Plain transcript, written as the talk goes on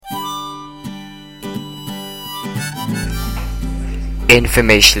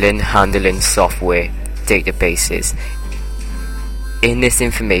Information handling software databases. In this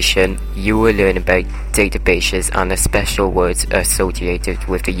information, you will learn about databases and the special words associated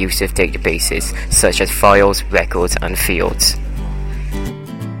with the use of databases, such as files, records, and fields.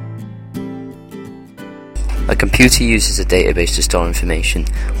 A computer uses a database to store information.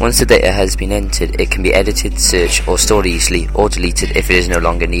 Once the data has been entered, it can be edited, searched, or stored easily, or deleted if it is no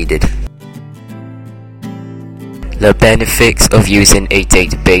longer needed. The benefits of using a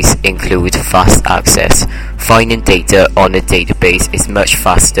database include fast access. Finding data on a database is much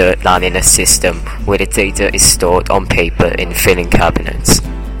faster than in a system where the data is stored on paper in filing cabinets.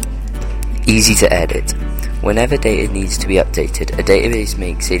 Easy to edit. Whenever data needs to be updated, a database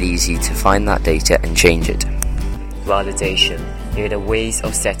makes it easy to find that data and change it. Validation. There are ways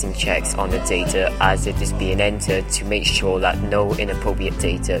of setting checks on the data as it is being entered to make sure that no inappropriate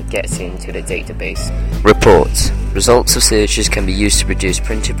data gets into the database. Reports. Results of searches can be used to produce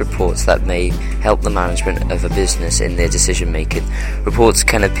printed reports that may help the management of a business in their decision making. Reports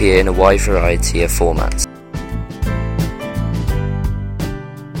can appear in a wide variety of formats.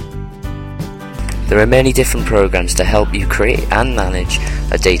 There are many different programs to help you create and manage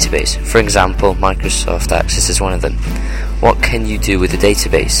a database. For example, Microsoft Access is one of them. What can you do with a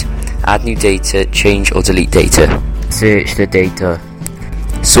database? Add new data, change or delete data. Search the data.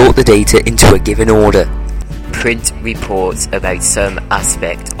 Sort the data into a given order. Print reports about some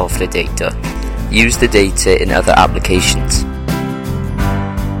aspect of the data. Use the data in other applications.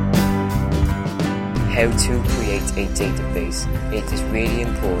 How to create a database. It is really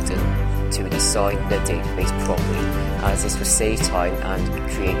important to design the database properly, as this will save time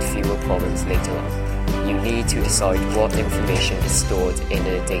and create fewer problems later on. You need to decide what information is stored in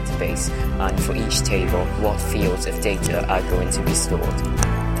the database, and for each table, what fields of data are going to be stored.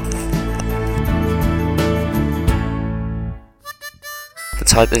 The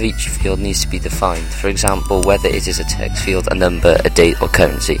type of each field needs to be defined, for example, whether it is a text field, a number, a date or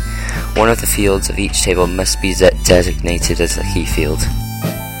currency. One of the fields of each table must be designated as a key field.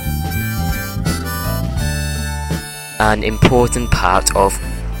 An important part of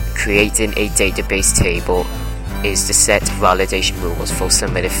creating a database table is to set validation rules for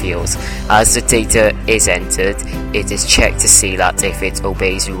some of the fields. As the data is entered, it is checked to see that if it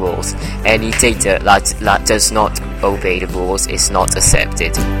obeys the rules. Any data that does not obey the rules is not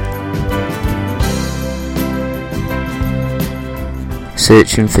accepted.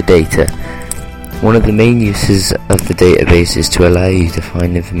 Searching for data. One of the main uses of the database is to allow you to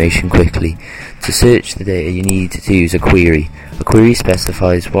find information quickly. To search the data, you need to use a query. A query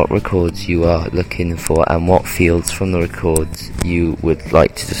specifies what records you are looking for and what fields from the records you would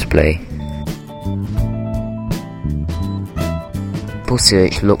like to display. Simple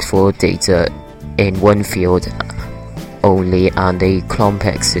search looks for data in one field only, and a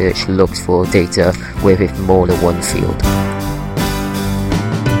complex search looks for data with more than one field.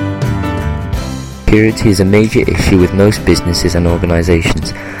 Security is a major issue with most businesses and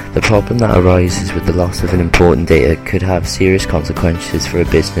organisations. The problem that arises with the loss of an important data could have serious consequences for a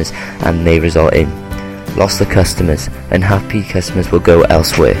business and may result in loss of customers. Unhappy customers will go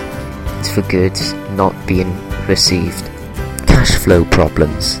elsewhere. For goods not being received. Cash flow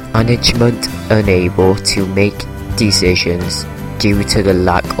problems. Management unable to make decisions due to the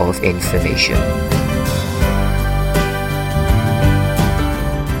lack of information.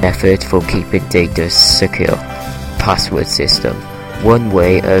 Method for keeping data secure. Password system. One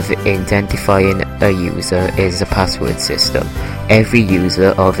way of identifying a user is a password system. Every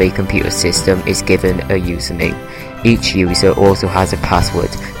user of a computer system is given a username. Each user also has a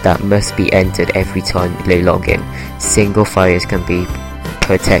password that must be entered every time they log in. Single files can be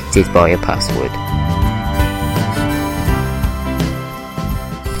protected by a password.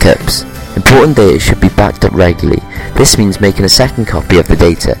 Backups. Important data should be backed up regularly. This means making a second copy of the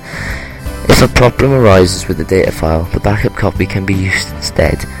data. If a problem arises with the data file, the backup copy can be used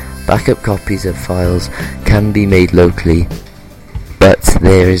instead. Backup copies of files can be made locally, but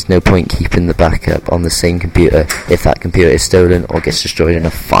there is no point keeping the backup on the same computer if that computer is stolen or gets destroyed in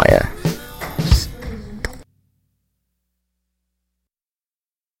a fire.